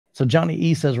So Johnny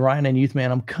E says, Ryan and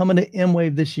Youthman, I'm coming to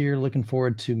MWAVE this year. Looking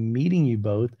forward to meeting you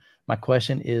both. My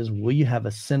question is, will you have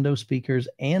Ascendo speakers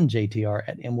and JTR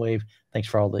at MWAVE? Thanks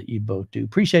for all that you both do.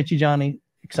 Appreciate you, Johnny.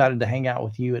 Excited to hang out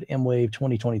with you at MWAVE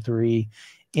 2023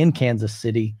 in Kansas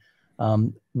City.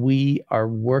 We are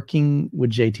working with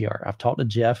JTR. I've talked to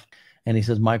Jeff, and he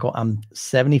says, Michael, I'm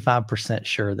 75%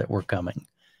 sure that we're coming.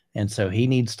 And so he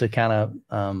needs to kind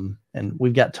of, and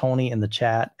we've got Tony in the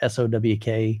chat,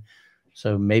 SOWK.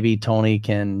 So maybe Tony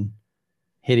can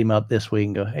hit him up this week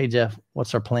and go, hey, Jeff,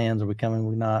 what's our plans? Are we coming?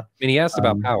 We're not. And he asked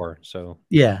about power. So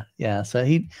yeah.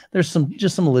 So there's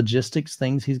just some logistics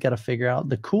things he's got to figure out.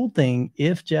 The cool thing,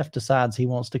 if Jeff decides he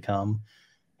wants to come,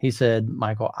 he said,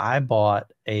 Michael, I bought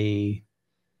a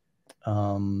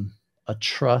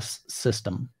truss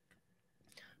system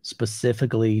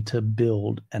specifically to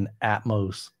build an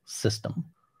Atmos system,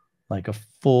 like a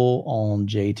full-on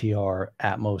JTR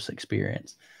Atmos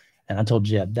experience. And I told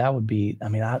Jeb that would be, I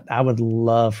mean, I would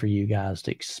love for you guys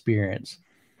to experience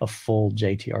a full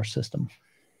JTR system.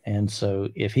 And so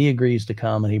if he agrees to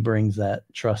come and he brings that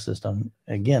truss system,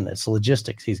 again, it's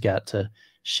logistics. He's got to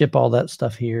ship all that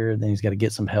stuff here. Then he's got to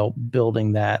get some help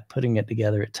building that, putting it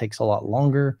together. It takes a lot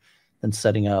longer than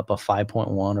setting up a 5.1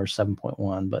 or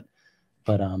 7.1.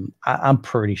 But I'm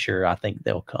pretty sure I think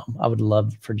they'll come. I would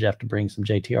love for Jeff to bring some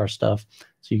JTR stuff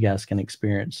so you guys can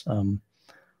experience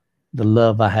the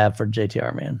love I have for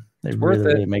JTR, man. They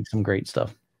really make some great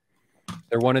stuff.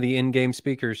 They're one of the in-game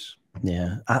speakers.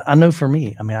 Yeah, I know for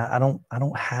me, I mean, I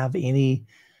don't have any,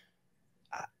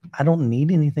 I don't need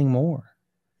anything more,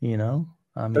 you know?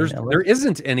 I mean, there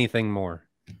isn't anything more.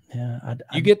 Yeah.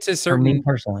 You get to certain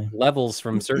personally levels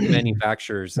from certain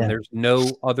manufacturers and there's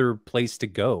no other place to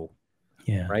go.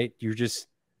 Yeah. Right. You're just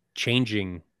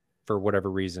changing for whatever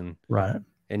reason. Right.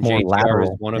 And JTR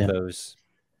is one of those.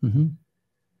 Mm-hmm.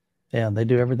 Yeah, they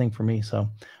do everything for me. So,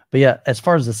 but yeah, as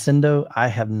far as Ascendo, I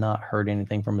have not heard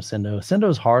anything from Ascendo. Ascendo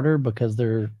is harder because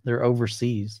they're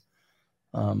overseas.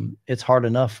 It's hard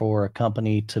enough for a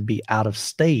company to be out of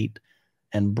state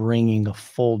and bringing a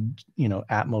full, you know,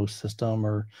 Atmos system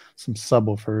or some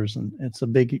subwoofers, and it's a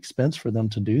big expense for them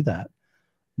to do that.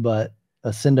 But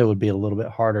Ascendo would be a little bit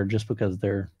harder just because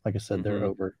they're, like I said,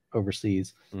 they're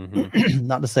overseas.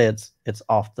 Not to say it's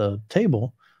off the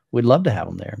table. We'd love to have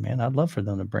them there, man. I'd love for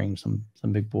them to bring some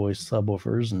big boys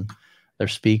subwoofers and their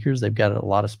speakers. They've got a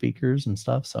lot of speakers and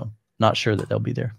stuff. So not sure that they'll be there.